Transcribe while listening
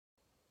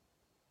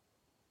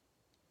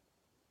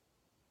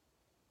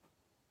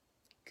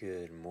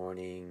Good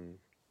morning,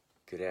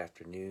 good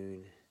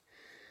afternoon,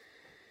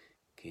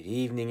 good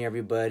evening,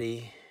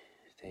 everybody.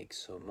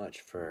 Thanks so much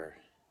for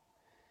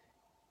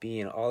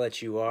being all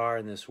that you are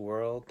in this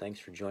world. Thanks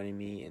for joining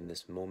me in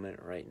this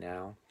moment right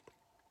now.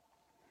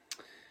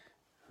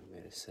 I'm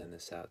going to send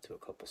this out to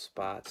a couple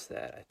spots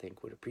that I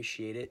think would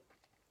appreciate it.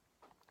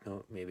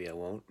 Oh, maybe I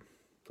won't.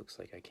 Looks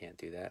like I can't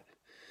do that.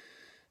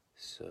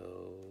 So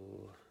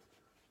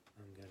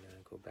I'm going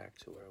to go back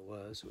to where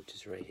I was, which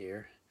is right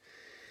here.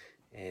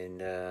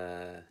 And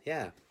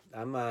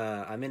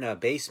I'm in a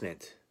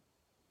basement,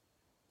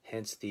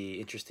 hence the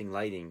interesting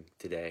lighting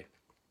today.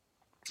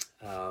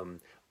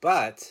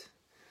 But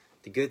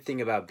the good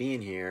thing about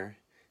being here,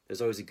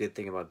 there's always a good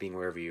thing about being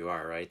wherever you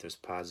are, right? There's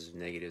positives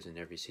and negatives in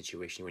every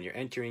situation. When you're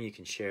entering, you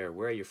can share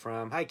where you're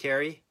from. Hi,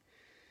 Carrie.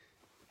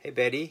 Hey,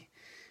 Betty.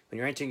 When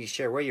you're entering, you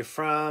share where you're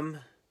from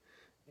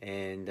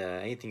and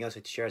anything else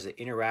you share as an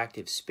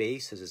interactive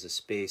space. This is a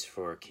space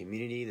for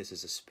community. This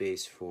is a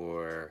space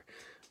for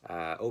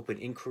open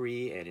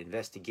inquiry and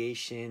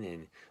investigation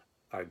and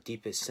our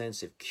deepest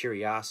sense of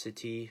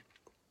curiosity,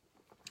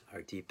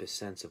 our deepest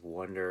sense of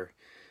wonder,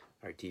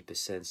 our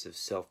deepest sense of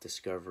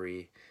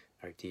self-discovery,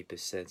 our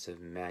deepest sense of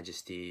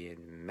majesty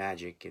and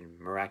magic and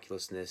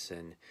miraculousness.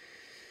 And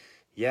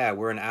yeah,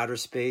 we're in outer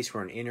space,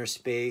 we're in inner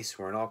space,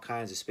 we're in all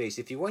kinds of space.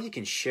 If you want, you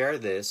can share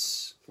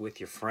this with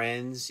your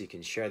friends. You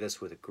can share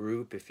this with a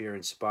group if you're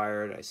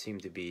inspired. I seem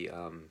to be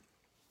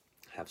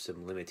have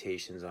some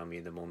limitations on me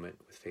in the moment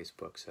with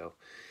Facebook, so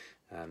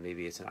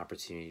maybe it's an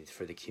opportunity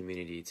for the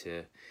community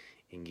to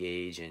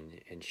engage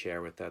and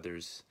share with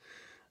others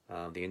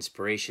the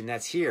inspiration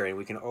that's here. And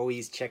we can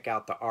always check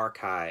out the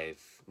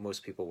archive.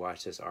 Most people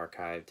watch this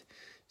archived,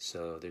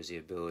 so there's the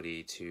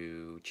ability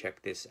to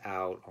check this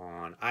out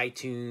on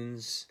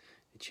iTunes,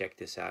 to check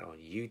this out on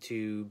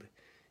YouTube,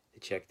 to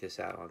check this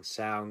out on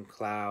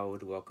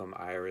SoundCloud. Welcome,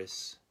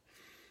 Iris.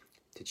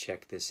 To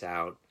check this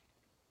out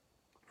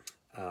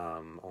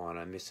on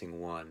I'm missing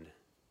one,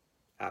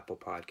 Apple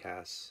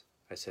Podcasts.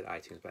 I said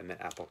iTunes, but I meant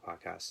Apple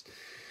Podcasts,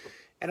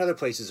 and other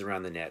places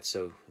around the net.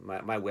 So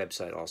my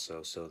website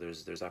also. So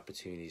there's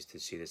opportunities to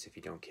see this if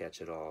you don't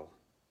catch it all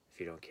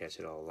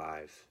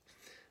live.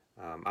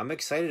 I'm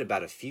excited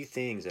about a few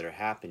things that are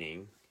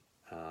happening.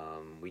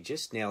 We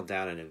just nailed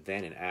down an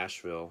event in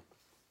Asheville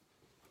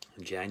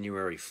on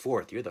January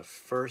 4th. You're the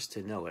first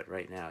to know it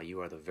right now. You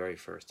are the very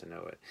first to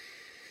know it.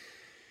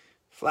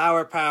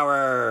 Flower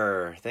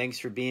Power, thanks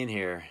for being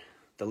here.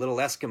 The Little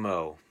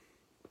Eskimo,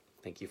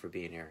 thank you for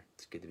being here.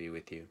 It's good to be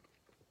with you.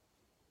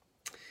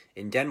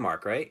 In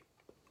Denmark, right?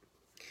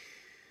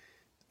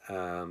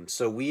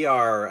 So we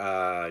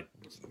are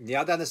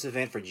nailed down this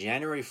event for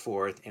January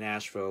 4th in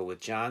Asheville with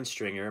John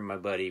Stringer, my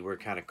buddy. We're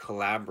kind of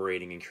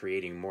collaborating and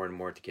creating more and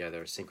more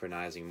together,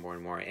 synchronizing more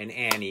and more. And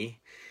Annie,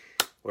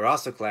 we're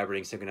also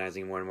collaborating,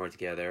 synchronizing more and more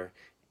together.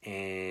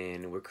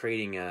 And we're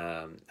creating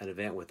an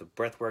event with a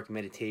breathwork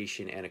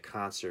meditation and a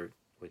concert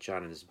with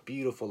John in this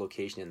beautiful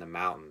location in the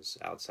mountains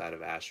outside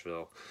of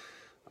Asheville.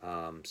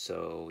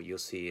 So you'll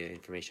see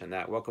information on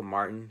that. Welcome,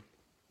 Martin.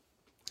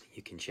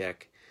 You can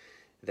check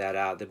that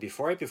out.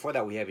 Right before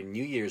that, we have a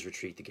New Year's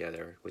retreat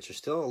together, which there's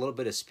still a little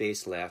bit of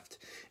space left.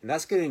 And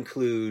that's going to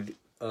include,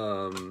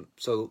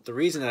 so the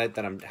reason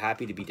that I'm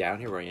happy to be down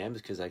here where I am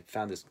is because I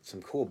found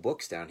some cool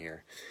books down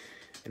here.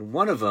 And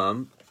one of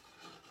them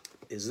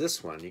is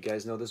this one. You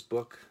guys know this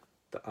book,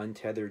 The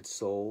Untethered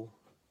Soul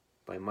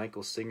by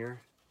Michael Singer?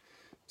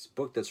 It's a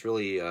book that's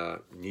really a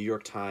New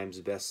York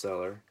Times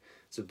bestseller.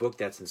 It's a book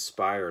that's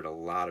inspired a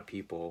lot of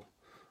people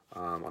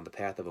on the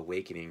path of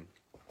awakening.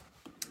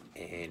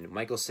 And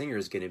Michael Singer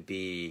is going to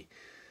be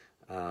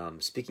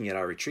speaking at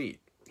our retreat.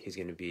 He's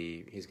going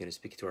to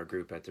speak to our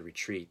group at the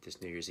retreat this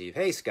New Year's Eve.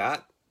 Hey,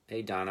 Scott.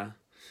 Hey, Donna.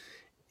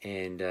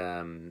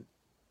 And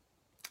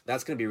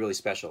that's going to be really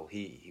special.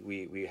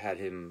 We had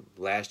him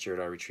last year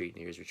at our retreat,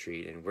 New Year's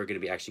retreat, and we're going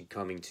to be actually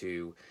coming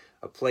to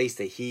a place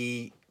that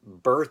he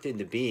birthed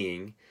into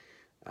being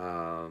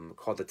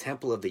called the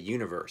Temple of the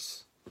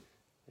Universe.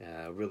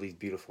 A really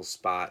beautiful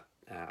spot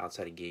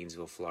outside of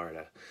Gainesville,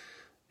 Florida.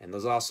 And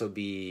there'll also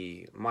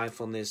be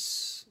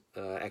mindfulness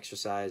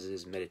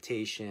exercises,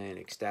 meditation,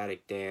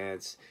 ecstatic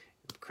dance,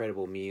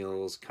 incredible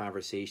meals,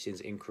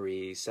 conversations,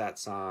 inquiries,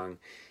 satsang,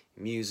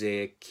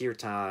 music,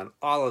 kirtan,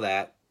 all of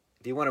that.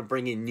 If you want to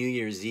bring in New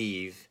Year's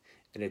Eve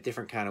in a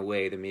different kind of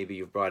way than maybe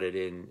you've brought it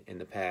in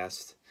the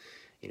past,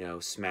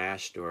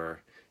 smashed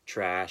or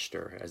trashed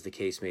or as the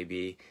case may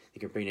be,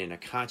 you can bring it in a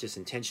conscious,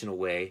 intentional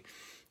way,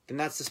 then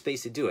that's the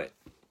space to do it.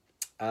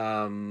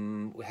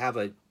 We have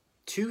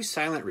 2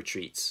 silent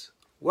retreats.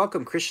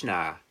 Welcome,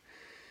 Krishna.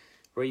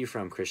 Where are you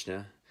from,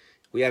 Krishna?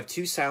 We have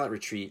 2 silent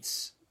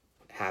retreats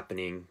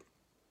happening.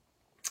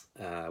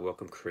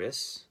 Welcome,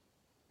 Chris.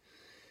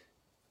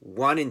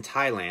 One in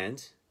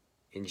Thailand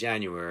in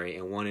January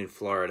and one in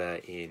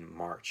Florida in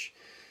March.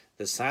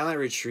 The silent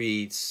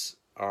retreats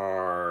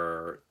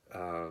are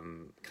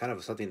kind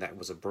of something that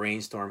was a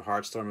brainstorm,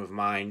 heartstorm of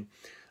mine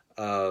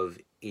of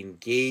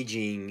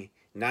engaging,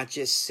 not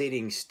just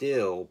sitting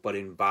still, but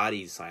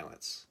embodied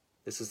silence.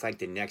 This is like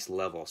the next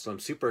level. So I'm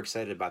super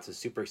excited about this,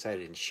 super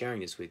excited in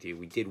sharing this with you.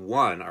 We did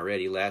one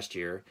already this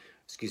year,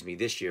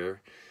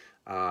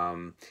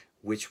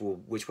 which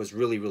was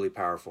really, really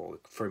powerful.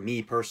 For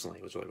me personally,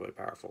 it was really, really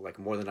powerful, like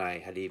more than I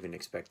had even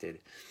expected.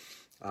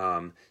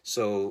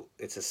 So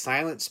it's a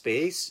silent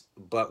space,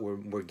 but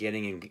we're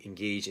getting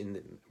engaged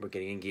in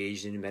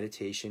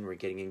meditation. We're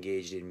getting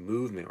engaged in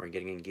movement. We're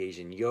getting engaged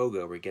in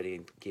yoga. We're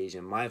getting engaged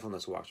in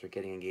mindfulness walks. We're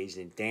getting engaged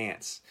in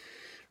dance.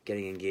 We're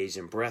getting engaged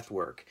in breath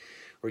work.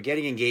 We're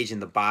getting engaged in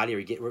the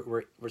body.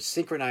 We're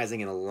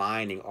synchronizing and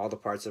aligning all the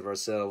parts of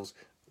ourselves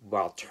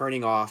while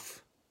turning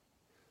off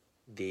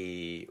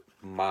the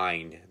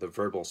mind, the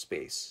verbal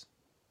space,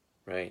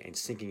 right? And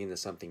sinking into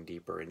something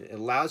deeper. And it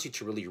allows you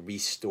to really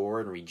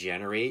restore and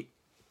regenerate,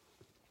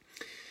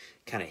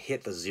 kind of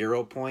hit the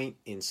 0 point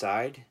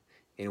inside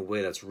in a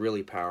way that's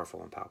really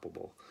powerful and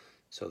palpable.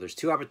 So there's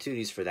 2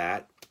 opportunities for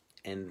that.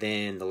 And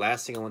then the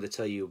last thing I want to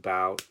tell you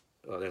about,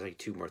 there's like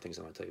 2 more things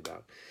I want to tell you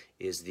about,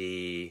 is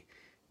the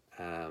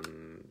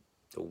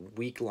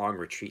week-long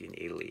retreat in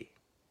Italy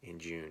in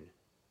June.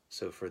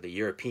 So for the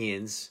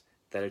Europeans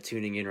that are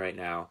tuning in right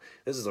now,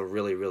 this is a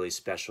really, really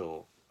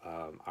special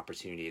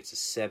opportunity. It's a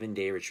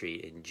 7-day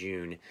retreat in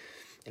June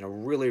in a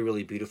really,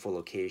 really beautiful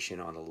location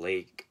on the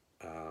lake,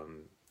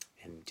 and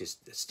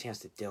just a chance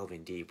to delve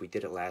in deep. We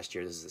did it last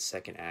year. This is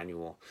the 2nd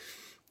annual,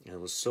 and it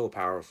was so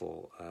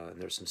powerful.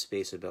 And there's some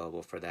space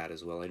available for that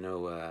as well. I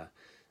know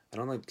I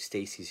don't think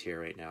Stacy's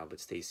here right now, but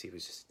Stacy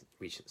was just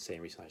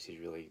saying recently she's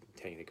really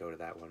intending to go to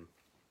that one.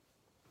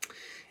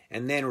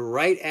 And then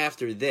right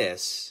after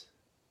this,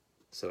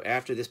 so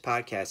after this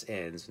podcast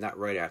ends, not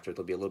right after,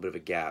 there'll be a little bit of a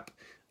gap,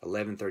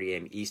 11:30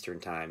 a.m. Eastern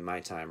time, my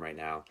time right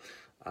now,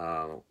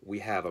 we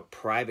have a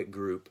private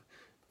group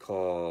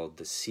called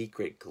The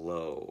Secret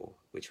Glow,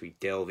 which we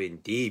delve in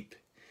deep.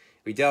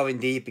 We delve in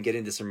deep and get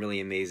into some really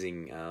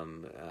amazing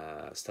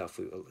stuff.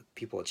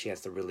 People a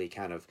chance to really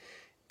kind of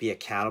be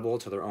accountable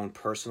to their own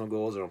personal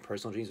goals, their own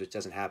personal dreams, which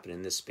doesn't happen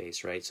in this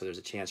space, right? So there's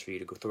a chance for you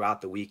to go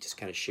throughout the week, just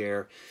kind of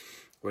share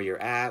where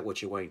you're at,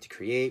 what you're wanting to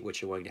create,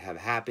 what you're wanting to have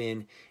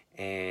happen,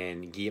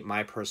 and get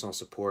my personal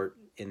support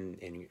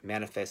in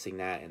manifesting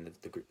that, and the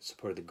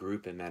support of the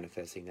group in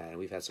manifesting that. And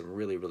we've had some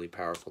really, really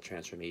powerful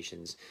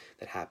transformations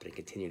that happen and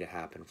continue to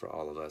happen for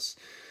all of us.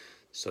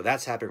 So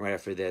that's happening right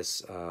after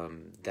this.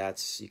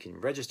 You can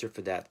register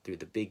for that through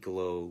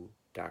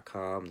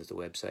thebigglow.com. There's the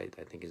website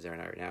I think is there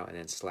right now, and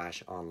then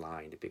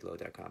 /online,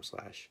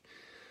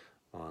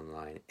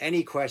 thebigglow.com/online.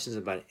 Any questions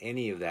about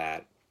any of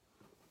that,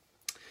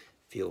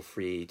 feel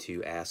free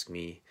to ask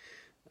me.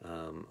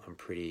 I'm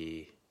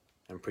pretty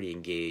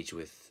engaged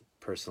with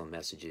personal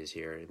messages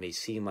here. It may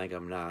seem like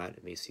I'm not.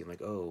 It may seem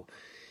like, oh,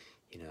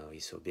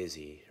 he's so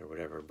busy or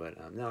whatever.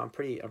 But no, I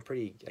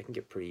can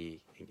get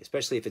pretty,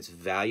 especially if it's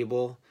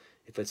valuable.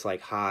 If it's like,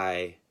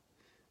 hi,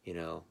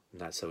 I'm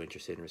not so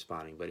interested in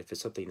responding. But if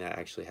it's something that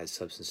actually has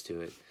substance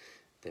to it,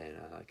 then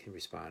I can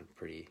respond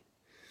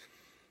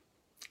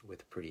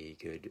with pretty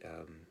good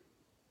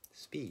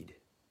speed,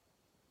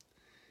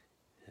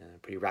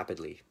 pretty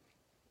rapidly.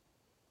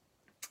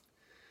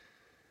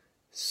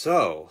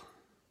 So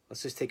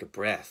let's just take a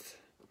breath.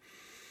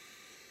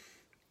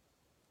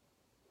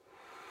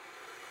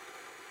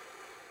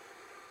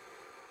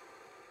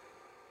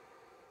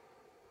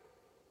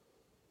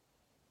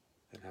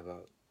 And how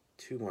about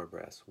 2 more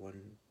breaths?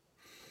 One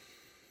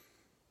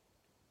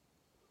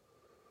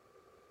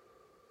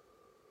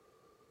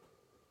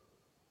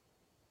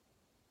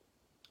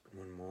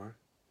more.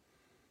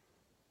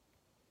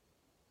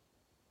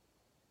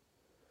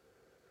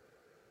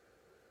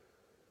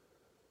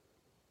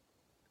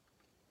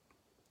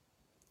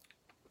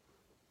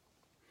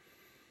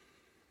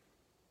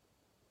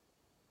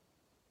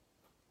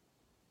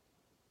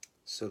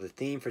 So the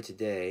theme for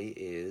today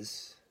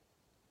is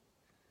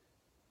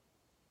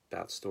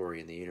about story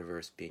and the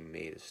universe being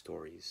made of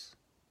stories.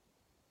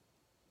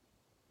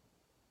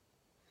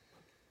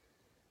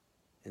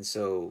 And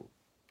so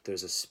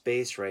there's a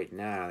space right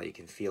now that you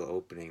can feel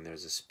opening.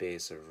 There's a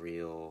space of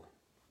real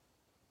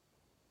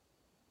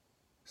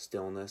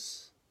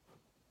stillness,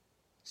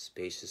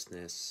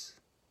 spaciousness,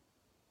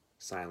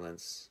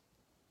 silence,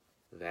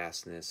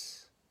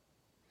 vastness.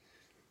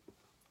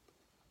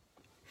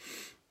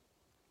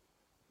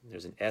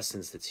 There's an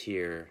essence that's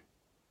here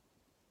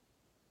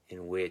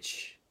in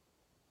which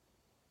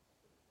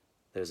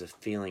there's a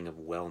feeling of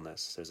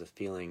wellness. There's a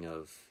feeling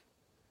of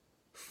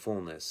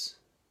fullness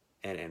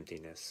and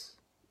emptiness,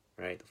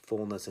 right? The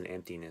fullness and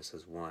emptiness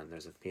is one.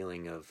 There's a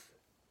feeling of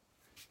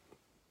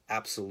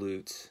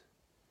absolute,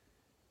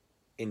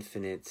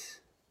 infinite,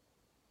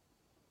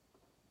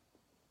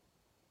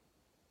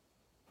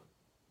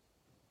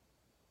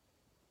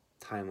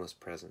 timeless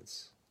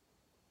presence.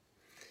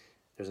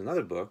 There's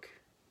another book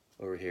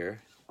over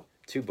here,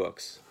 2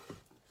 books.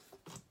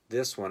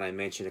 This one I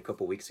mentioned a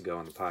couple weeks ago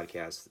on the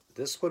podcast.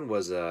 This one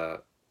was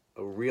a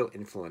real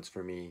influence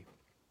for me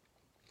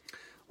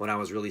when I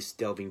was really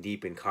delving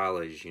deep in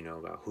college,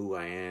 about who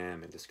I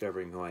am and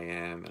discovering who I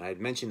am. And I had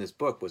mentioned this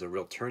book was a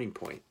real turning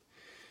point.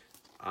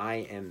 I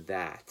Am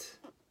That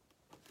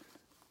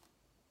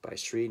by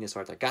Sri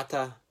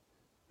Nisargadatta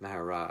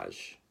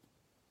Maharaj.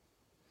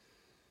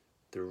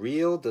 The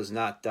real does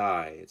not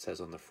die, it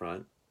says on the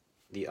front.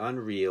 The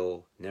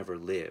unreal never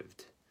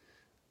lived.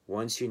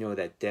 Once you know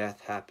that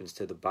death happens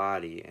to the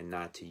body and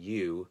not to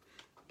you,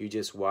 you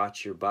just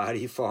watch your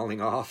body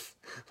falling off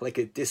like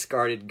a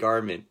discarded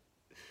garment.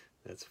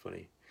 That's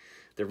funny.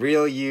 The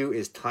real you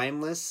is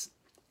timeless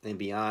and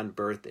beyond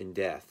birth and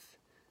death.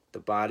 The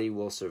body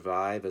will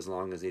survive as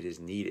long as it is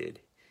needed.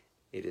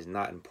 It is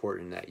not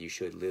important that you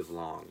should live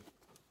long.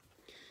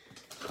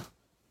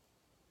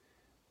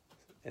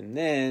 And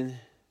then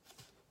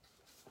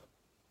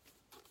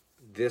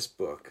this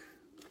book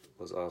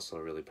was also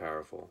really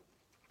powerful.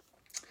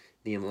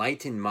 The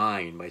Enlightened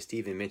Mind by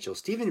Stephen Mitchell.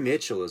 Stephen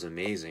Mitchell is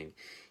amazing.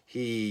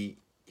 He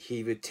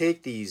would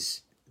take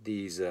these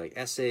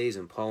essays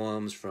and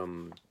poems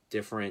from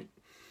different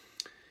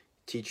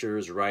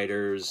teachers,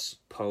 writers,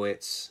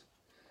 poets,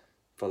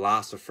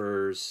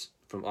 philosophers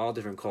from all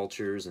different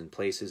cultures and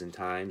places and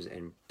times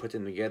and put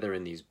them together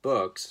in these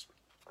books.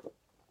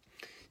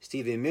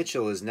 Stephen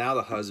Mitchell is now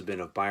the husband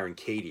of Byron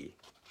Katie.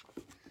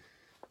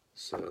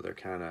 So they're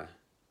kind of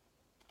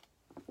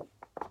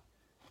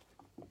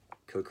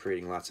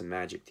co-creating lots of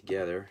magic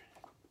together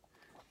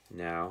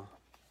now.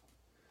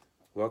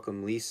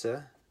 Welcome,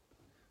 Lisa.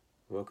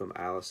 Welcome,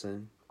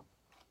 Allison.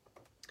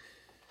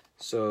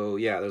 So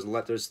yeah, there's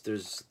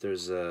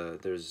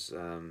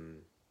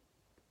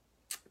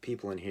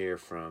people in here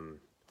from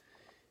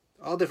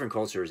all different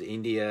cultures: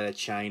 India,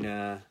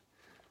 China,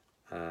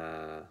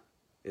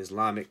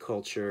 Islamic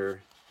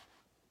culture,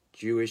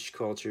 Jewish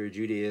culture,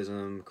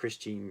 Judaism,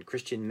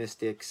 Christian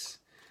mystics.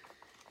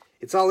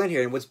 It's all in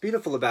here, and what's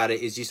beautiful about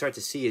it is you start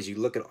to see as you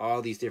look at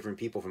all these different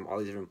people from all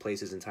these different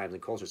places and times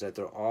and cultures that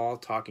they're all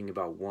talking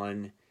about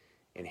one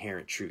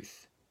inherent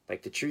truth.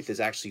 Like the truth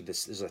is actually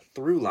this. There's a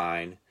through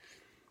line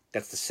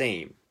that's the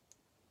same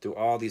through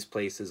all these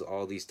places,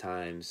 all these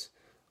times,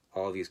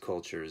 all these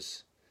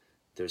cultures.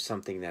 There's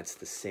something that's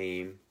the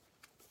same.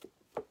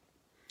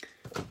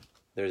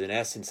 There's an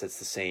essence that's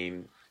the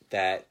same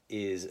that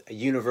is a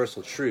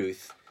universal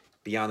truth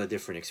beyond the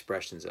different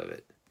expressions of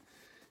it.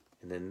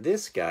 And then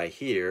this guy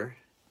here,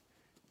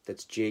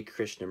 that's J.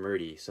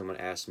 Krishnamurti. Someone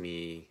asked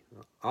me,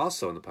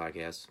 also on the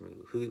podcast,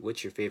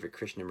 what's your favorite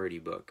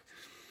Krishnamurti book?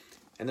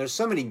 And there's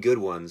so many good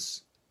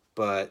ones,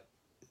 but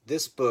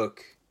this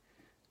book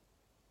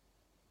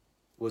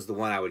was the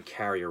one I would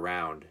carry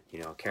around the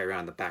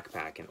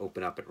backpack and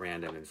open up at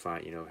random and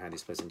find, have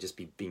these places and just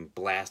be being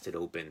blasted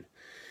open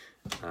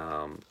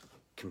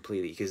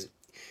completely. Because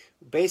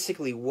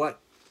basically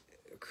what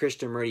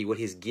Krishnamurti, what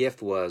his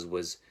gift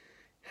was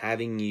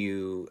having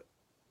you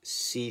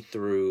see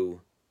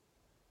through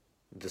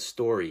the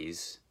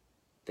stories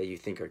that you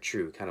think are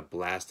true, kind of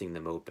blasting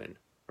them open,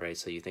 right?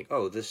 So you think,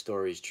 oh, this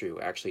story is true.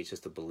 Actually, it's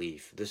just a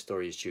belief. This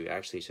story is true.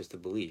 Actually, it's just a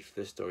belief.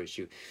 This story is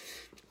true.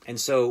 And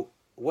so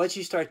what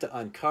you start to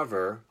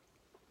uncover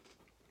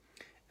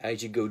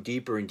as you go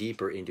deeper and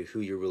deeper into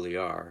who you really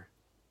are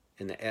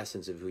and the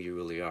essence of who you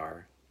really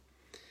are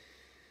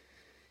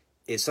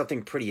is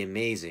something pretty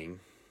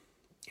amazing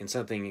and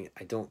something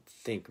I don't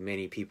think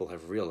many people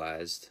have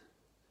realized,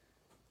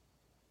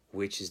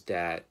 which is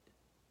that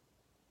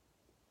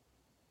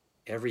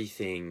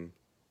everything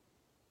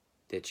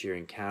that you're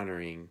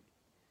encountering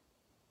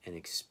and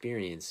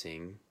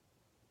experiencing,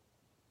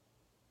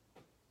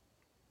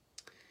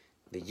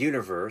 the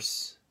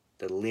universe,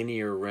 the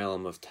linear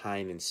realm of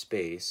time and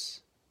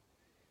space,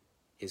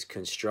 is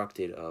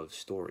constructed of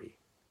story,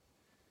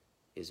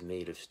 is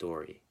made of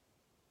story.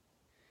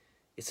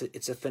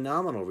 It's a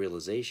phenomenal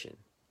realization.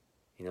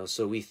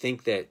 So we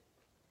think that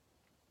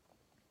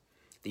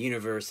the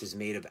universe is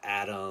made of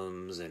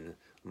atoms and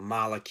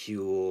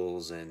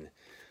molecules and,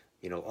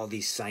 all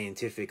these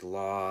scientific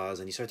laws.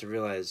 And you start to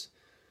realize,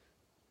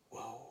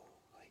 whoa,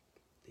 like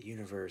the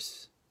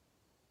universe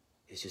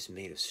is just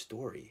made of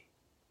story.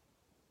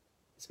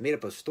 It's made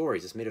up of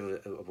stories. It's made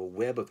of a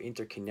web of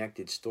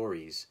interconnected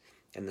stories.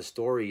 And the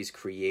stories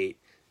create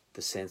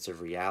the sense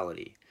of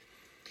reality.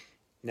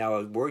 Now,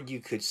 a word you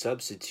could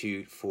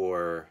substitute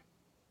for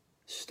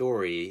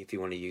story, if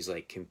you want to use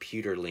like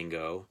computer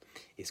lingo,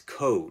 is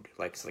code.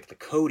 It's like the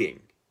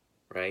coding,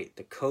 right?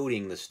 The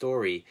coding, the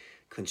story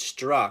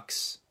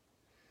constructs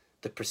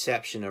the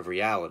perception of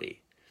reality.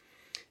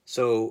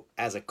 So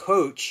as a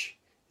coach,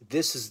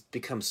 this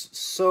becomes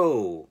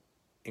so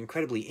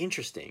incredibly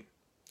interesting,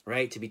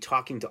 right? To be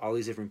talking to all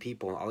these different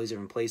people in all these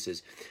different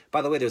places.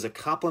 By the way, there's a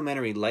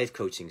complimentary life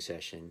coaching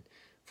session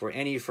for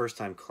any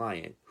first-time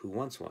client who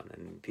wants one.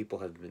 And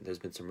there's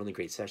been some really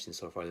great sessions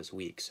so far this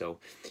week. So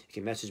you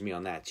can message me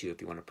on that too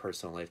if you want a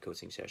personal life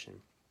coaching session.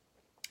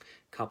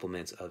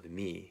 Compliments of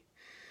me.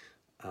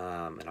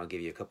 And I'll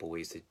give you a couple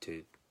ways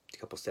a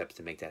couple steps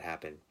to make that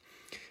happen.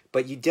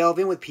 But you delve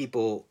in with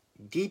people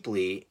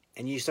deeply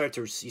and you start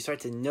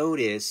to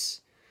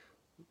notice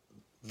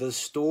the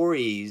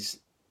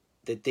stories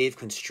that they've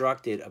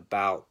constructed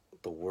about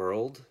the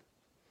world,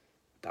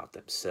 about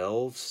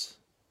themselves,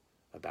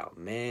 about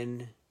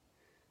men,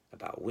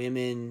 about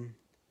women,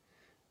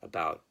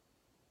 about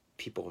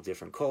people of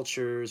different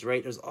cultures,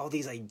 right? There's all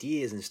these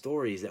ideas and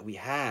stories that we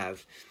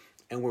have,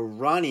 and we're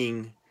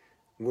running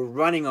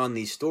on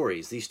these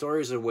stories. These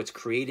stories are what's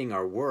creating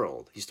our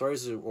world. These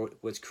stories are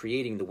what's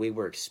creating the way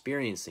we're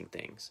experiencing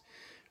things,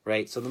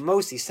 right? So the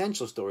most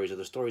essential stories are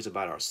the stories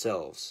about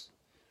ourselves,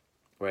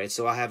 right?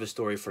 So I have a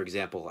story, for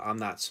example, I'm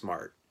not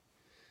smart.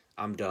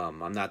 I'm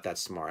dumb. I'm not that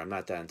smart. I'm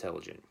not that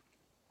intelligent.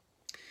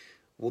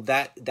 Well,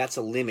 that's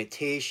a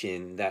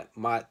limitation that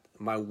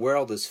my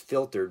world is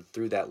filtered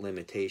through that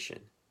limitation.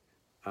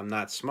 I'm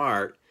not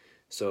smart,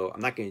 so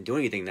I'm not going to do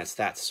anything that's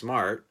that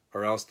smart,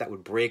 or else that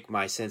would break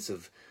my sense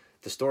of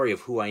the story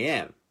of who I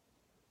am.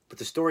 But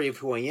the story of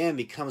who I am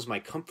becomes my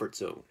comfort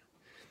zone.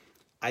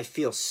 I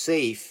feel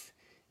safe.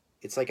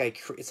 It's like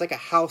a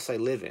house I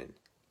live in,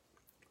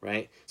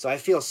 right? So I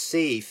feel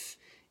safe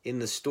in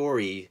the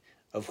story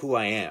of who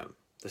I am.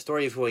 The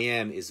story of who I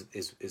am is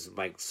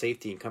my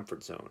safety and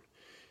comfort zone.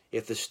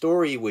 If the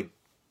story would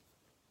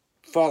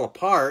fall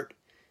apart,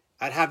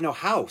 I'd have no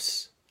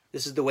house.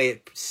 This is the way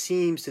it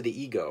seems to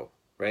the ego,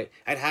 right?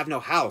 I'd have no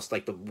house.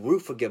 Like the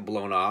roof would get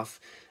blown off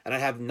and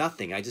I'd have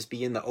nothing. I'd just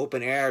be in the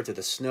open air to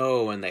the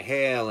snow and the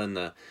hail and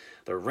the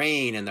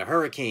rain and the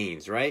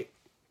hurricanes, right?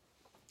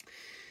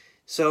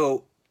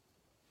 So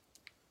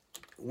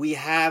we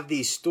have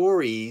these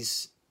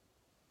stories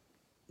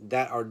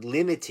that are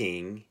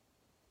limiting,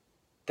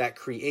 that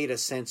create a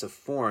sense of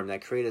form,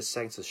 that create a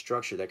sense of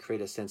structure, that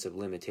create a sense of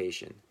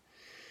limitation.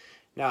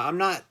 Now, I'm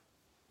not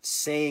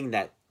saying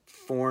that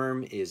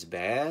form is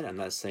bad. I'm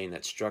not saying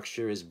that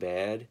structure is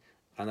bad.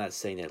 I'm not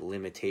saying that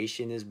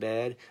limitation is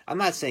bad. I'm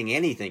not saying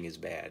anything is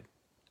bad.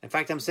 In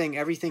fact, I'm saying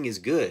everything is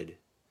good,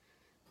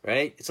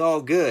 right? It's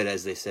all good,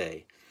 as they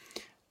say.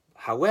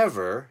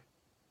 However,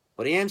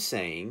 what I am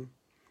saying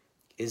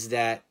is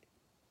that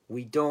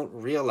we don't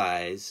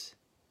realize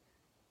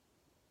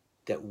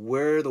that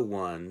we're the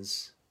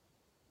ones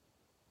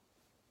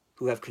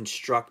who have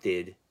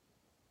constructed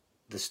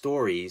the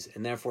stories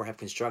and therefore have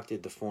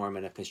constructed the form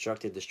and have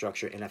constructed the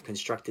structure and have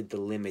constructed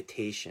the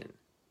limitation.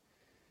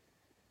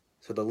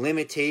 So the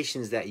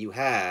limitations that you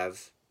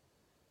have,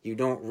 you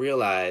don't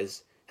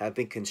realize have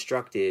been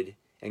constructed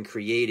and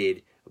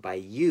created by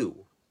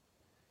you.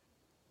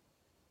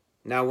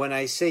 Now, when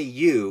I say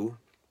you,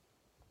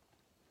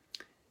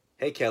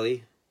 hey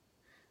Kelly,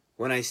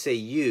 when I say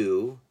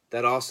you,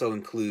 that also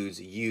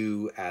includes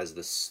you as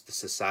the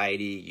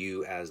society,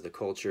 you as the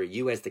culture,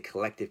 you as the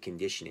collective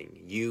conditioning,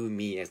 you,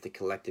 me as the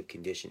collective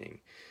conditioning,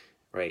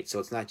 right? So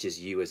it's not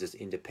just you as this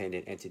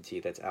independent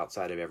entity that's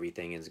outside of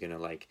everything and is going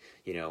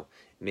to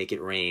make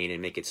it rain and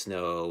make it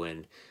snow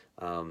and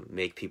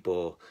make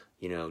people,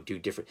 do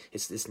different.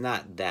 It's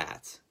not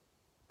that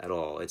at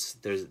all.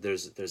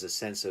 There's a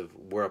sense of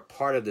we're a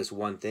part of this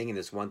one thing and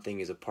this one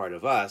thing is a part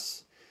of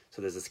us.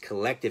 So there's this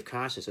collective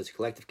consciousness, this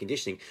collective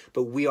conditioning,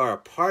 but we are a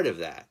part of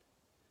that.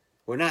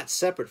 We're not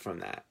separate from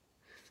that.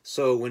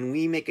 So when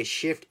we make a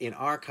shift in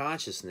our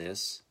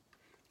consciousness,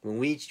 when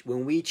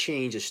we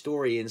change a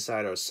story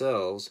inside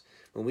ourselves,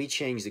 when we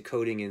change the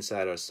coding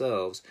inside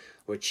ourselves,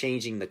 we're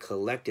changing the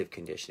collective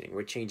conditioning.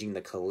 We're changing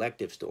the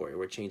collective story.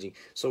 We're changing.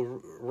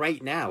 So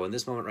right now, in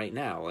this moment right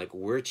now, like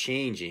we're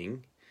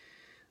changing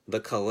the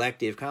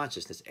collective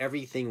consciousness.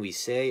 Everything we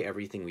say,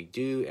 everything we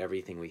do,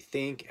 everything we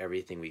think,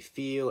 everything we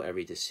feel,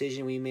 every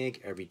decision we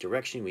make, every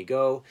direction we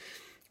go,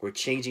 we're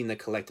changing the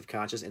collective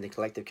consciousness, and the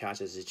collective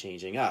consciousness is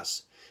changing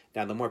us.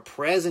 Now, the more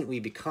present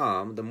we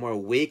become, the more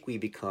awake we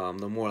become,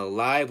 the more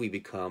alive we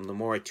become, the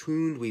more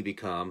attuned we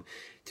become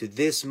to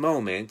this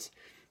moment,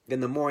 then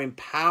the more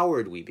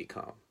empowered we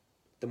become.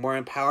 The more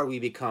empowered we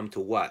become to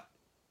what?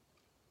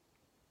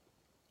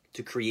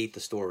 To create the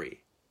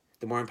story.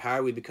 The more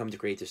empowered we become to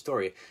create the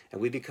story.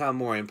 And we become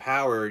more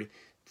empowered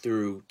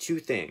through two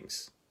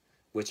things,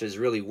 which is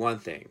really one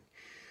thing.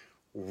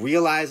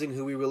 Realizing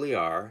who we really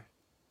are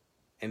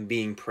and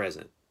being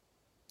present.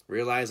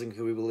 Realizing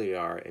who we really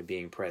are and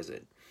being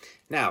present.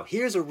 Now,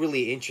 here's a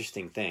really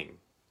interesting thing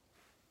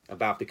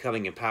about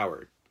becoming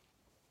empowered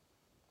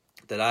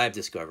that I've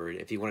discovered.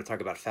 If you want to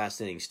talk about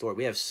fascinating story,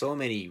 we have so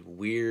many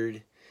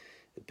weird,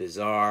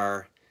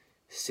 bizarre,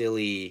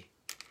 silly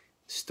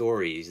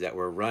stories that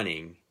we're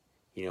running,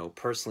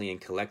 personally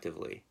and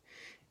collectively.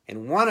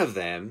 And one of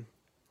them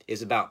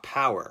is about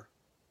power.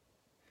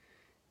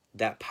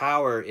 That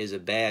power is a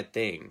bad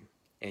thing,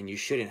 and you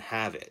shouldn't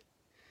have it.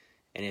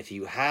 And if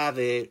you have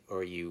it,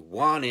 or you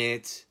want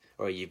it,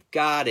 or you've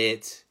got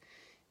it,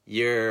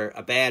 you're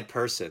a bad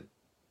person.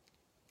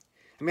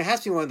 I mean, it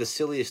has to be one of the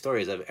silliest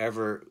stories I've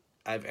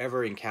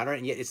ever encountered,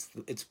 and yet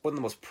it's one of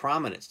the most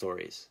prominent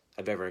stories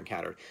I've ever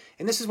encountered.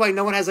 And this is why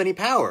no one has any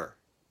power.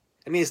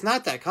 I mean, it's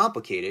not that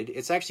complicated.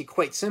 It's actually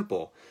quite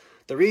simple.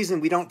 The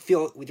reason we don't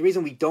feel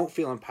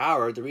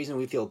empowered, the reason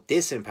we feel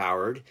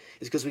disempowered,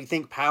 is because we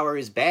think power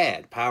is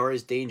bad, power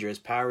is dangerous,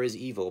 power is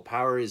evil,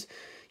 power is,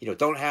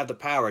 don't have the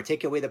power,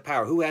 take away the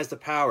power. Who has the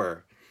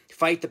power?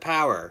 Fight the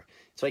power.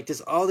 It's like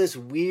all this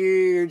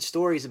weird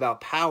stories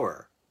about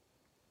power,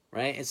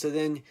 right? And so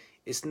then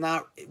it's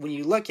not, when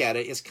you look at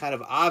it, it's kind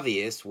of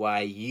obvious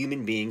why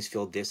human beings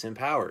feel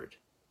disempowered.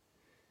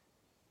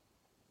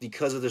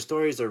 because of the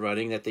stories they're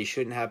running that they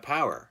shouldn't have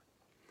power.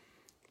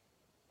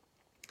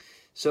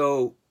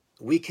 So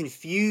we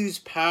confuse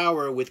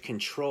power with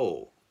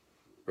control,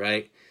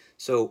 right?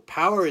 So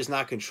power is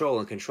not control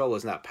and control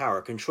is not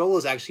power. Control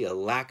is actually a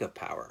lack of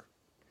power.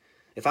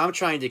 If I'm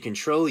trying to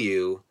control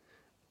you,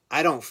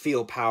 I don't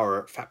feel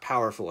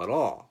powerful at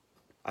all.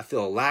 I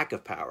feel a lack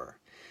of power.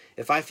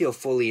 If I feel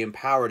fully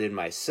empowered in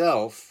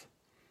myself,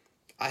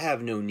 I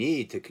have no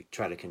need to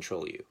try to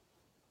control you.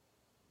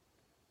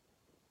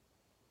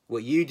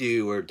 What you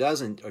do or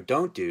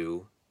don't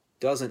do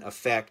doesn't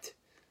affect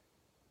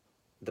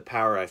the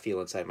power I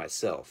feel inside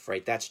myself,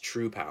 right? That's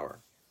true power.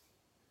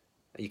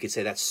 You could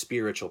say that's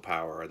spiritual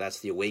power, or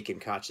that's the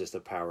awakened consciousness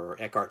of power,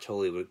 or Eckhart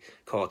Tolle would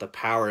call it the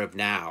power of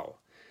now,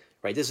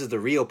 right? This is the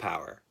real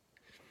power.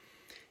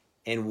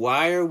 And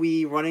why are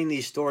we running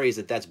these stories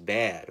that that's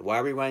bad? Why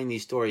are we running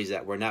these stories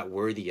that we're not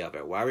worthy of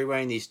it? Why are we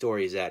running these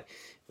stories that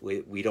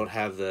we don't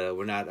have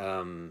we're not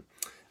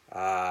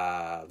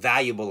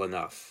valuable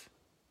enough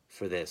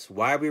for this?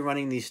 Why are we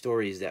running these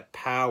stories that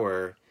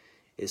power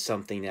is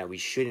something that we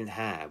shouldn't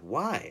have?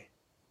 Why?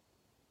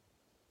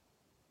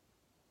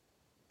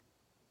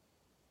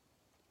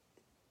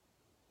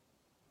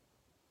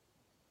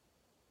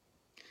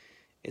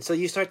 And so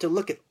you start to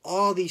look at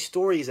all these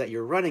stories that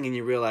you're running and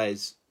you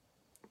realize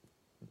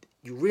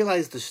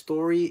the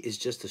story is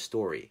just a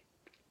story.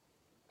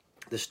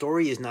 The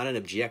story is not an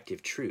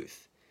objective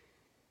truth.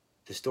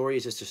 The story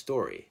is just a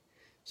story.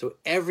 So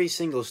every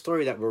single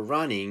story that we're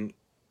running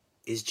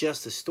is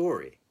just a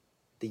story.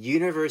 The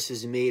universe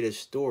is made of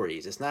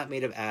stories. It's not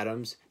made of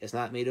atoms. It's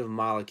not made of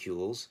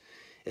molecules.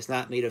 It's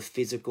not made of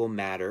physical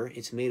matter.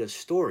 It's made of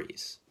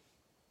stories.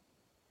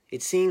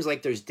 It seems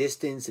like there's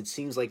distance. It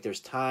seems like there's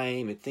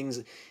time.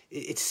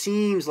 It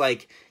seems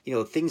like,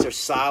 things are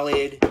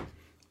solid,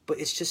 but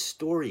it's just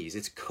stories.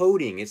 It's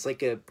coding. It's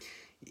like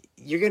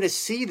you're going to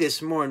see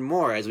this more and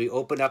more as we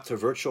open up to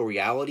virtual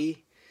reality.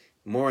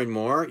 More and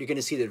more, you're going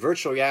to see that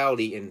virtual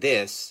reality and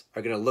this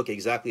are going to look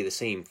exactly the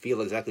same, feel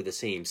exactly the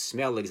same,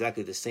 smell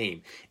exactly the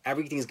same.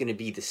 Everything's going to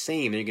be the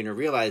same, and you're going to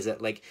realize that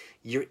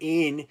you're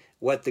in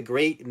what the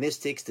great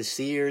mystics, the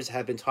seers,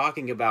 have been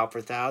talking about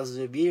for thousands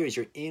of years.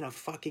 You're in a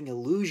fucking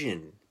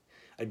illusion,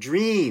 a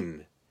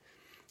dream.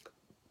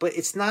 But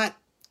it's not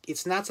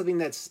something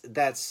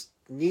that's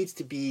needs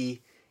to be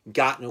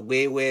gotten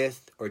away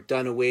with or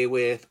done away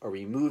with or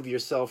remove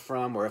yourself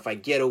from, or if I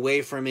get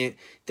away from it,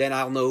 then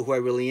I'll know who I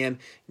really am.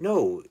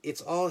 No, it's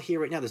all here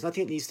right now. There's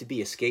nothing that needs to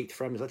be escaped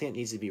from. There's nothing that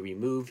needs to be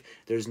removed.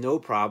 There's no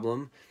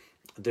problem.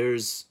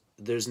 There's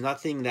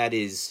nothing that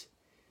is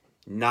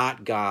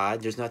not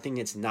God. There's nothing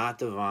that's not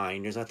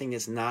divine. There's nothing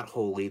that's not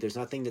holy. There's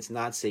nothing that's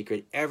not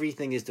sacred.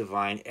 Everything is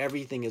divine.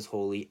 Everything is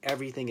holy.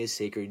 Everything is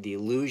sacred. The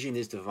illusion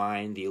is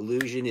divine. The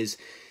illusion is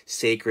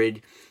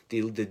sacred.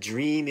 The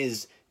dream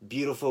is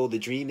beautiful. The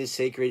dream is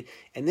sacred.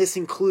 And this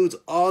includes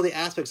all the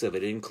aspects of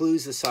it. It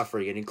includes the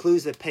suffering. It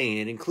includes the pain.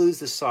 It includes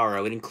the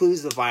sorrow. It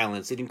includes the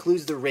violence. It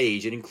includes the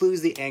rage. It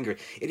includes the anger.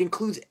 It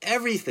includes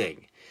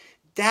everything.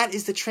 That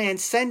is the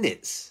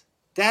transcendence.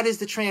 That is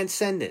the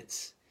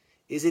transcendence.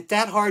 Is it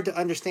that hard to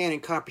understand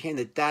and comprehend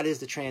that is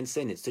the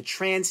transcendence? To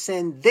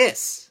transcend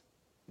this.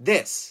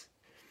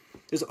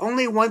 There's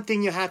only one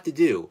thing you have to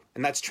do,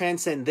 and that's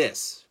transcend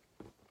this.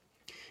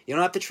 You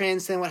don't have to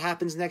transcend what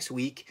happens next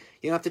week.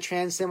 You don't have to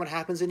transcend what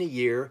happens in a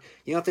year.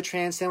 You don't have to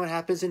transcend what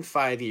happens in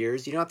 5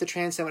 years. You don't have to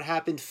transcend what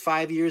happened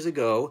 5 years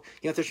ago.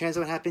 You don't have to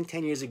transcend what happened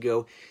 10 years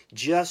ago.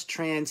 Just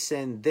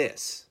transcend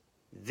this.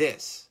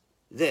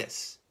 And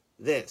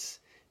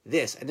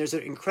there's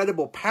an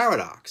incredible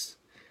paradox.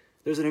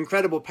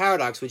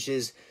 Which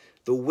is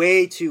the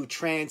way to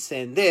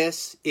transcend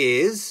this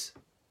is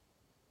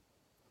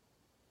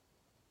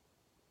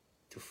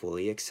to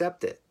fully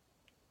accept it.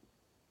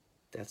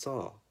 That's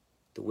all.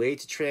 The way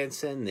to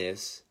transcend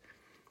this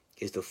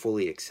is to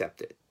fully accept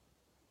it.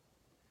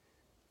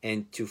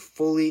 And to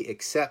fully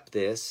accept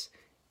this,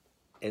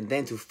 and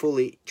then to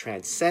fully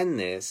transcend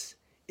this,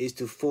 is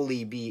to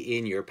fully be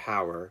in your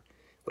power,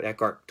 what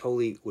Eckhart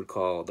Tolle would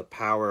call the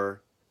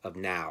power of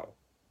now.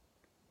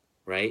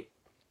 Right?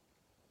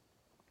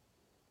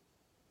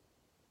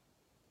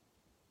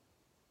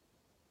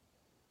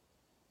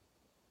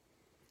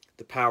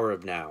 The power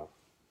of now.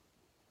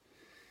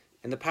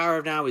 And the power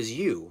of now is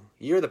you.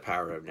 You're the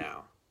power of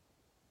now.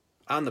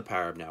 I'm the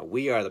power of now.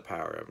 We are the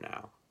power of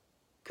now.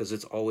 Because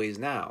it's always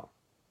now.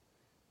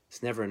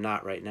 It's never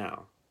not right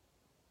now.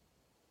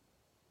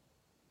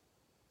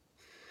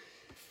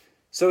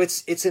 So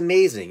it's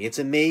amazing. It's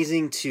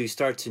amazing to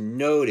start to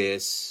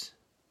notice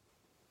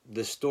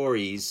the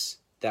stories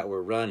that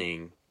we're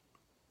running,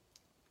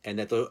 and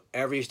that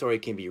every story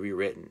can be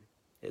rewritten.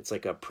 It's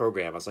like a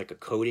program. It's like a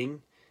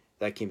coding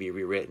that can be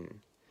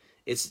rewritten.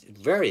 It's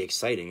very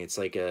exciting. It's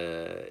like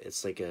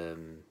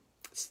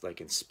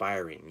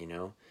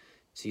inspiring,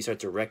 So you start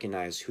to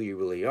recognize who you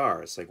really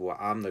are. It's like, well,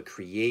 I'm the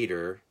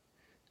creator.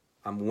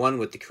 I'm one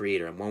with the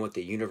creator. I'm one with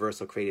the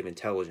universal creative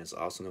intelligence,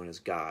 also known as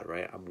God,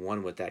 right? I'm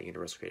one with that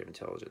universal creative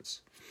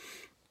intelligence.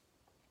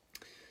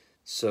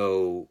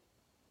 So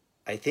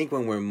I think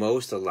when we're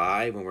most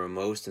alive, when we're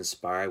most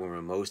inspired, when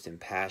we're most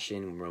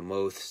impassioned, when we're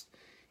most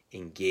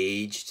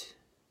engaged,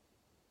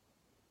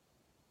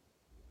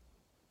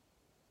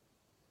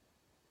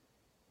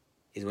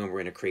 is when we're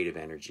in a creative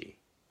energy.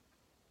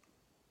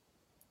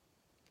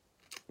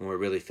 When we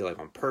really feel like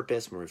on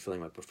purpose, when we're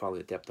feeling like we're following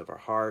the depth of our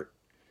heart,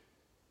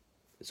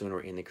 it's when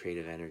we're in the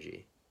creative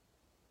energy.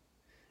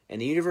 And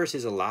the universe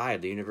is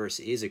alive. The universe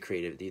is a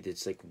creative.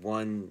 It's like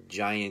one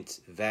giant,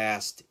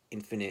 vast,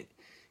 infinite,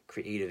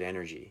 creative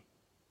energy.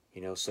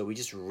 So we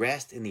just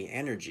rest in the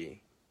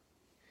energy.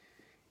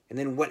 And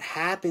then what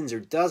happens or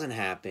doesn't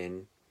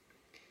happen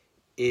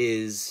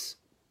is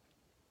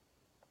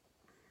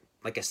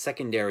like a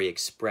secondary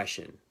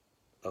expression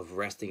of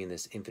resting in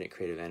this infinite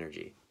creative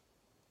energy.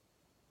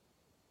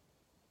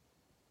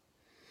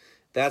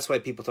 That's why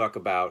people talk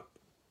about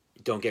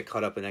don't get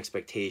caught up in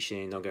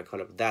expectation, don't get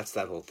caught up. That's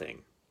that whole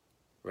thing,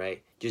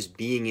 right? Just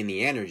being in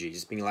the energy,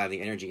 just being alive in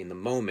the energy in the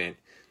moment,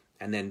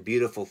 and then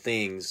beautiful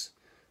things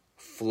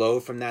flow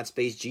from that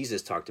space.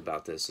 Jesus talked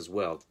about this as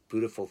well.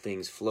 Beautiful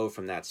things flow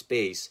from that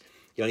space.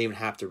 You don't even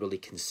have to really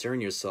concern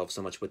yourself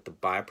so much with the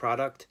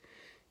byproduct.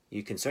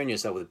 You concern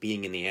yourself with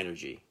being in the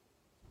energy,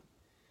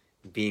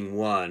 being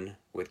one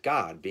with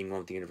God, being one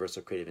with the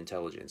universal creative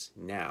intelligence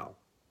now,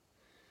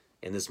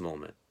 in this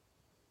moment,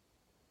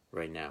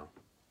 right now.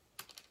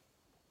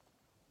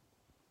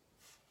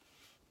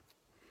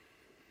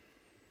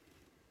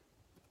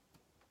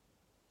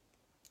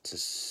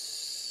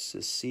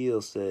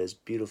 Cecile says,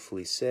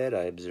 beautifully said.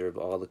 I observe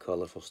all the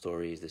colorful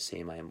stories. The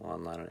same I am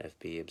online on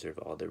FB. Observe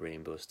all the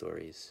rainbow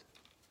stories.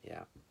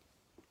 Yeah.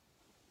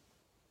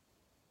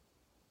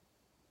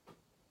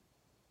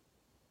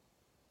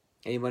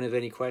 Anyone have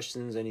any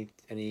questions?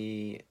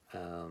 Any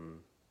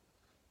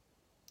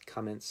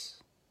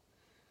comments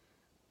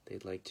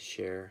they'd like to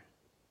share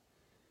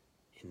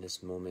in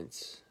this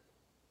moment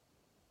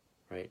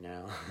right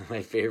now?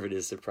 My favorite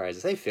is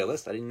surprises. Hey,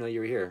 Phyllis, I didn't know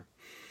you were here.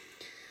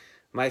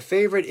 My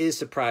favorite is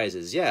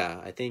surprises.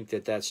 Yeah, I think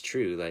that's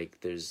true.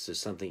 Like there's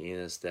something in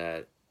us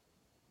that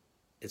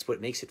it's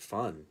what makes it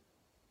fun.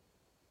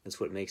 It's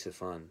what makes it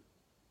fun.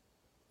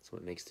 It's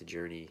what makes the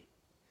journey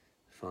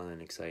fun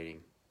and exciting.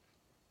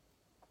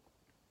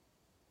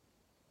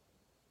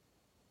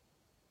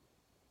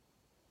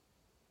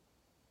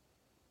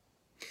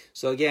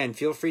 So again,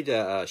 feel free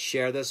to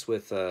share this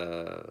with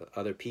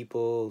other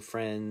people,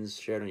 friends,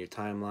 share it on your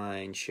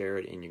timeline, share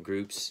it in your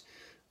groups.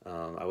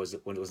 I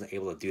wasn't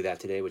able to do that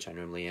today, which I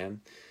normally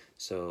am.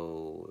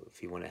 So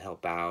if you want to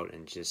help out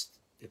and just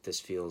if this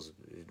feels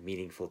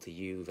meaningful to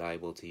you,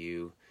 valuable to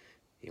you,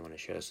 you want to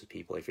share this with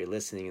people. If you're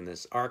listening in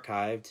this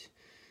archived,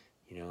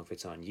 if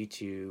it's on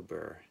YouTube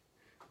or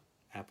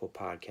Apple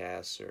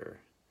Podcasts or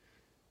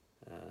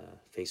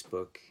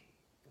Facebook,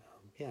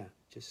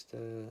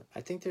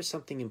 I think there's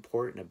something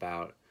important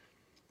about.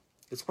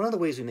 It's one of the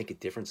ways we make a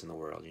difference in the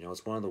world.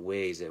 It's one of the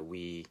ways that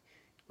we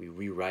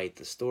rewrite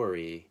the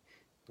story.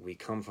 We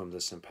come from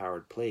this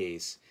empowered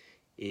place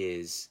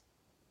is,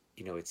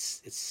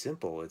 it's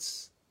simple.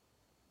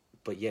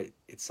 But yet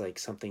it's like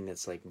something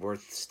that's like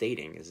worth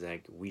stating is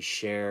like we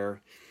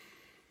share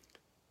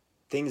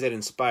things that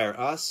inspire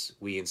us.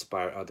 We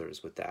inspire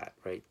others with that,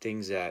 right?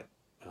 Things that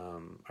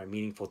are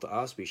meaningful to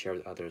us, we share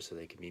with others so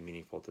they can be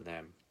meaningful to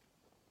them.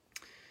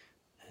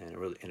 And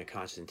really in a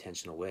conscious,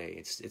 intentional way.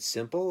 It's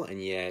simple,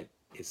 and yet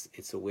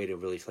it's a way to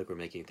really feel like we're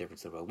making a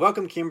difference in the world.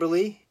 Welcome,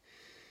 Kimberly.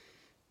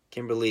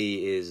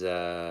 Kimberly is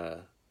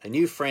a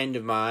new friend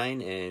of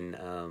mine, and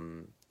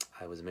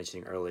I was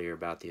mentioning earlier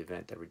about the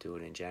event that we're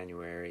doing in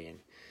January, and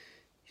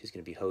she's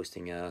going to be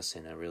hosting us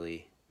in a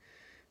really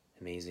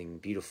amazing,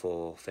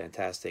 beautiful,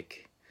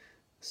 fantastic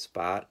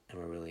spot, and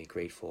we're really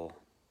grateful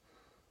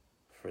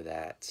for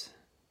that.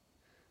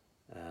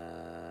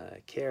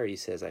 Carrie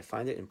says, I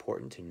find it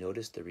important to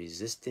notice the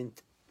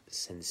resistant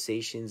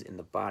sensations in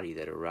the body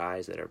that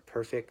arise that are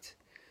perfect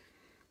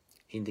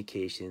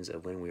indications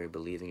of when we are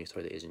believing a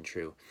story that isn't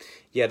true.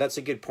 Yeah, that's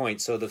a good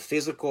point. So the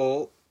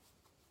physical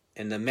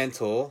and the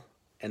mental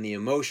and the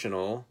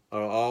emotional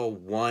are all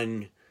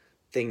one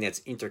thing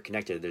that's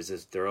interconnected.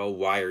 They're all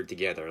wired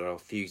together. They're all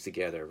fused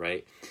together,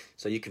 right?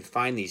 So you can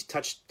find these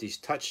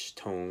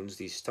touchstones,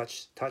 these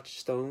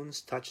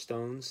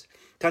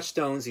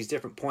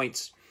different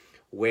points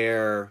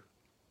where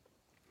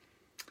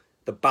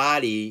the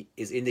body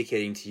is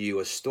indicating to you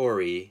a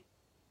story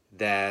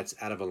that's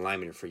out of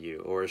alignment for you,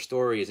 or a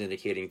story is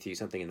indicating to you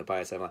something in the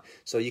body that's out of alignment.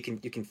 So you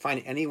can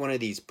find any one of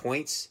these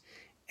points,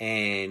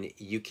 and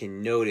you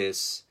can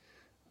notice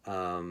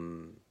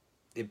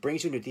it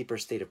brings you in a deeper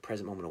state of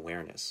present moment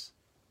awareness,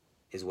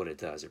 is what it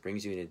does. It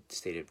brings you in a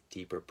state of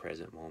deeper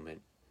present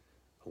moment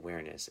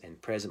awareness,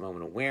 and present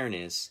moment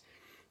awareness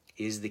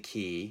is the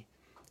key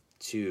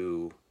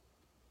to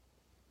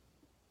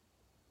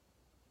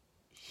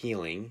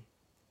healing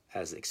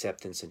as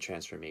acceptance and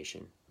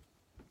transformation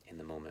in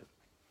the moment.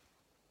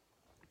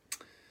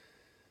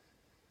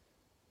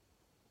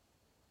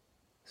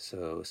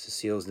 So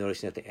Cecile's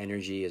noticing that the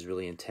energy is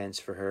really intense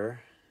for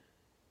her.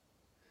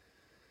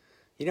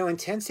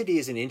 Intensity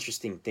is an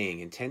interesting thing.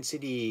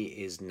 Intensity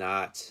is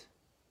not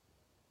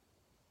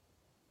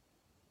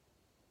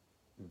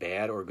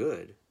bad or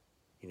good.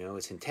 You know,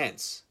 it's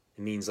intense.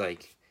 It means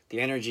like the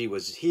energy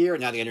was here,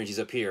 now the energy's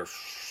up here.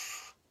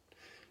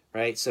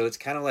 Right? So it's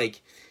kind of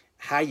like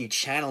how you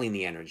channeling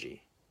the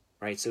energy,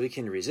 right? So we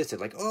can resist it,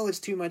 like, oh, it's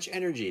too much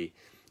energy.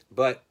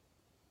 But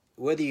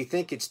whether you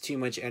think it's too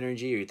much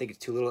energy or you think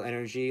it's too little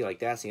energy, like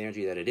that's the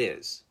energy that it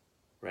is,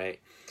 right?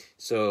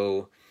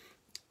 So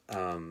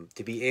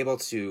to be able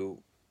to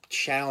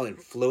channel and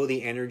flow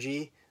the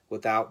energy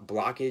without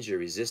blockage or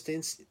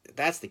resistance,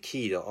 that's the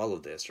key to all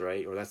of this,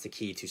 right? Or that's the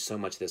key to so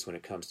much of this when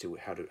it comes to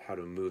how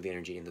to move the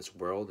energy in this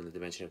world, in the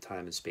dimension of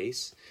time and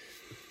space.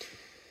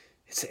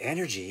 It's the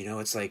energy, you know,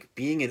 it's like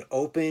being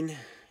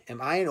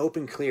am I an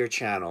open, clear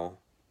channel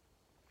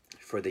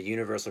for the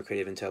universal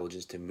creative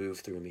intelligence to move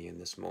through me in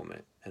this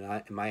moment? And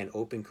am I an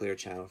open, clear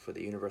channel for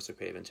the universal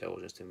creative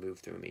intelligence to move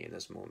through me in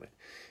this moment?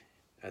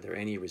 Are there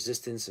any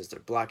resistance? Is there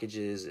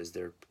blockages? Is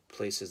there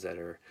places that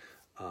are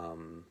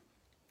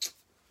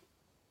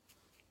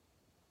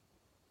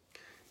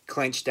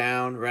clenched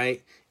down,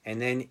 right? And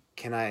then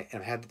do I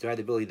have the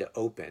ability to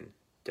open,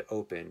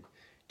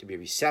 to be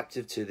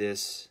receptive to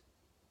this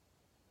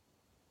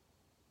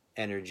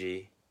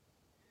energy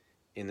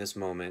in this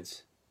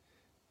moment?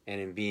 And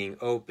in being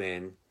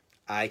open,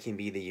 I can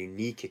be the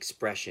unique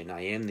expression.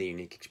 I am the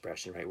unique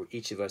expression, right? Where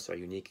each of us are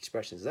unique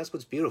expressions. That's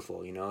what's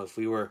beautiful, you know. If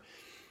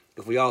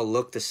we all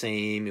look the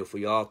same, if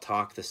we all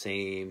talk the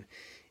same,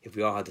 if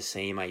we all had the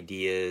same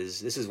ideas.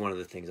 This is one of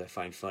the things I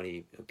find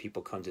funny.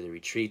 People come to the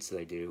retreats that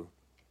I do,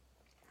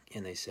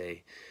 and they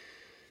say,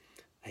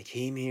 I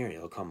came here, and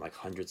they'll come like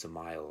hundreds of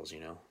miles, you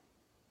know.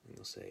 And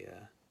they'll say,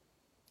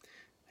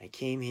 I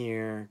came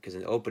here, because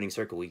in the opening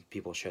circle,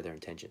 people share their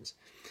intentions.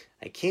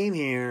 I came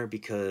here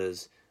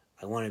because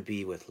I want to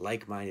be with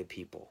like-minded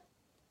people.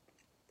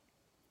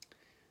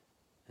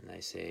 And I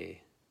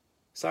say,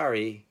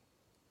 sorry,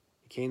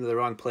 you came to the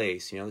wrong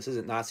place. You know, this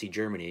isn't Nazi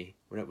Germany.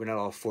 We're not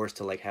all forced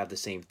to like have the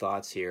same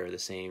thoughts here, or the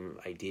same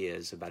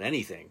ideas about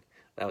anything.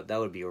 That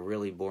would be a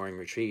really boring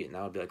retreat, and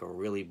that would be like a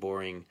really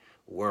boring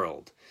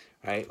world,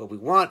 right? What we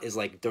want is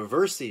like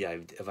diversity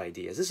of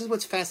ideas. This is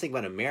what's fascinating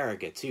about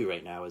America too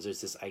right now, is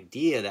there's this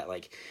idea that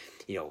like,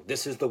 you know,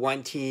 this is the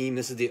one team,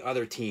 this is the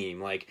other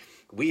team. Like,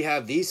 we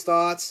have these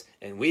thoughts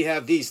and we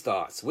have these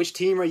thoughts. Which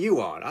team are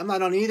you on? I'm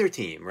not on either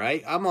team,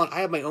 right? I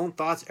have my own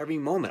thoughts every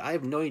moment. I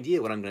have no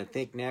idea what I'm going to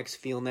think next,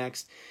 feel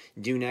next,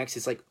 do next.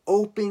 It's like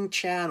open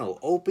channel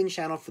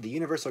for the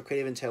universal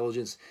creative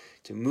intelligence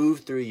to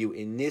move through you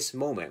in this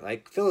moment.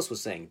 Like Phyllis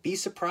was saying, be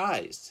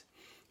surprised.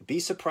 Be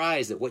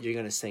surprised at what you're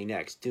going to say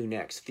next, do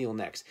next, feel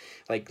next.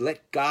 Like,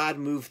 let God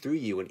move through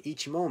you in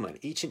each moment,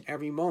 each and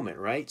every moment,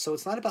 right? So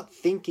it's not about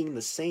thinking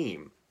the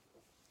same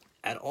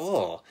at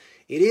all.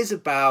 It is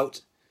about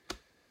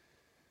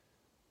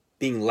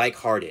being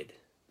like-hearted.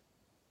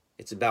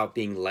 It's about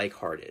being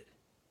like-hearted.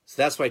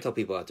 So that's why I tell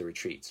people at the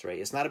retreats, right?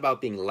 It's not about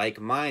being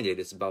like-minded,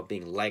 it's about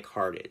being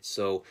like-hearted.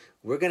 So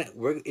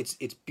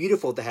it's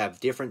beautiful to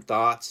have different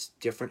thoughts,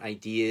 different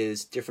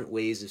ideas, different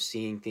ways of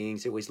seeing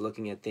things, different ways of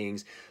looking at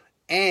things.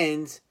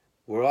 And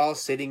we're all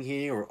sitting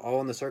here, we're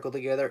all in the circle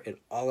together, and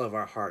all of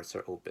our hearts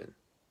are open.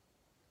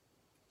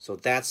 So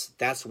that's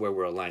where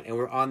we're aligned, and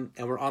we're on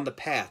the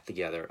path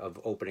together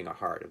of opening our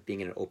heart, of being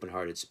in an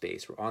open-hearted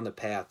space. We're on the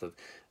path of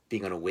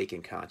being an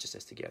awakened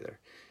consciousness together.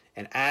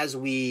 And as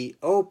we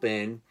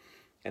open,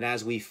 and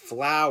as we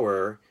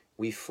flower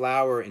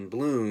and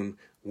bloom,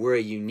 we're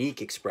a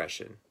unique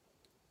expression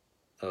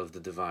of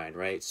the divine,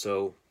 right?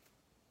 So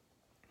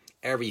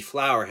every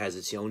flower has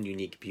its own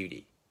unique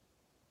beauty.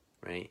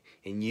 Right?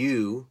 And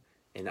you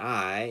and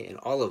I and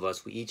all of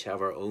us, we each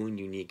have our own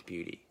unique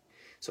beauty.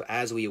 So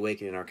as we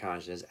awaken in our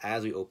consciousness,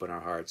 as we open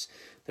our hearts,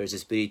 there's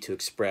this beauty to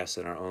express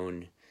in our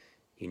own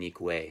unique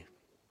way.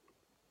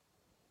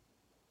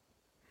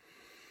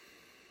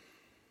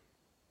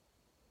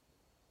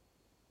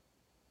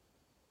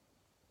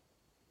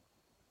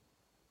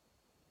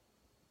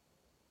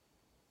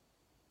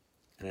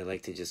 And I'd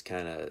like to just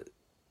kind of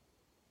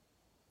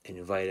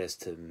invite us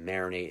to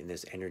marinate in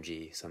this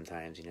energy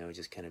sometimes, you know,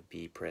 just kind of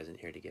be present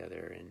here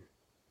together and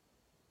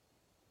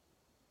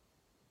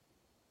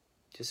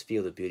just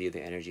feel the beauty of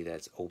the energy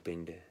that's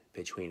opened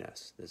between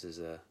us. This is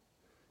a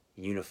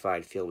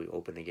unified field we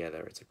open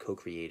together. It's a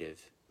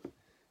co-creative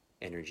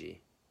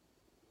energy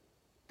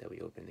that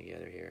we open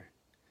together here.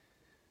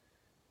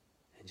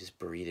 And just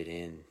breathe it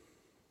in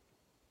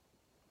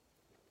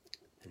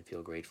and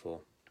feel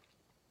grateful.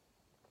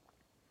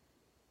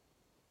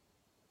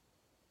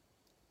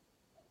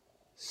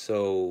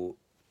 So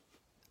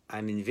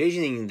I'm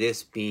envisioning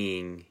this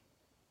being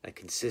a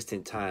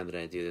consistent time that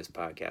I do this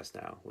podcast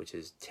now, which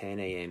is 10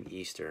 a.m.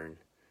 Eastern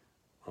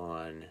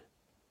on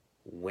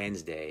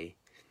Wednesday,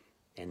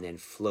 and then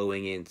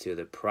flowing into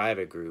the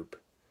private group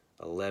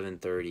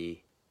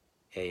 11:30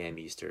 a.m.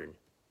 Eastern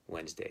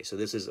Wednesday. So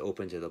this is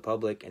open to the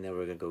public, and then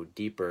we're going to go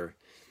deeper.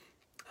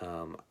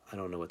 I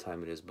don't know what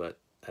time it is, but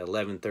at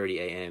 11:30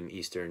 a.m.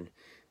 Eastern,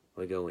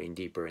 we go in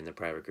deeper in the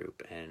private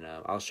group, and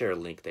I'll share a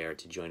link there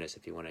to join us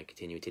if you want to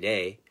continue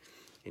today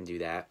and do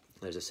that.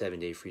 There's a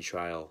 7-day free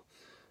trial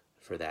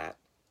for that,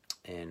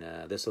 and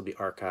this will be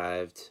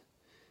archived,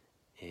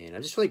 And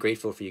I'm just really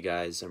grateful for you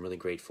guys. I'm really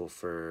grateful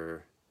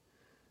for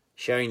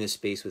sharing this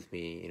space with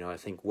me. I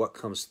think what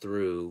comes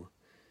through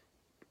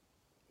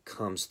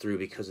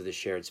because of the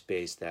shared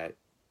space that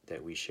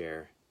we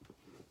share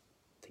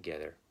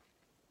together.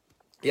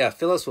 Yeah,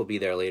 Phyllis will be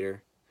there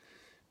later.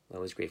 I'm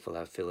always grateful to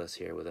have Phyllis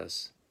here with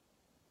us.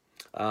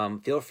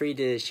 Feel free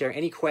to share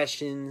any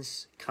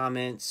questions,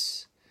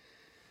 comments,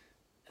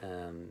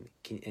 and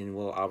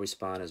I'll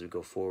respond as we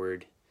go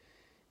forward.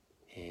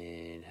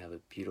 And have a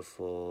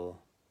beautiful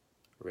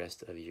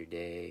rest of your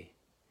day.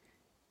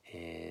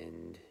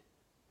 And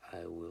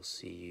I will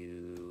see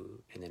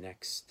you in the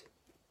next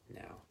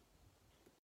now.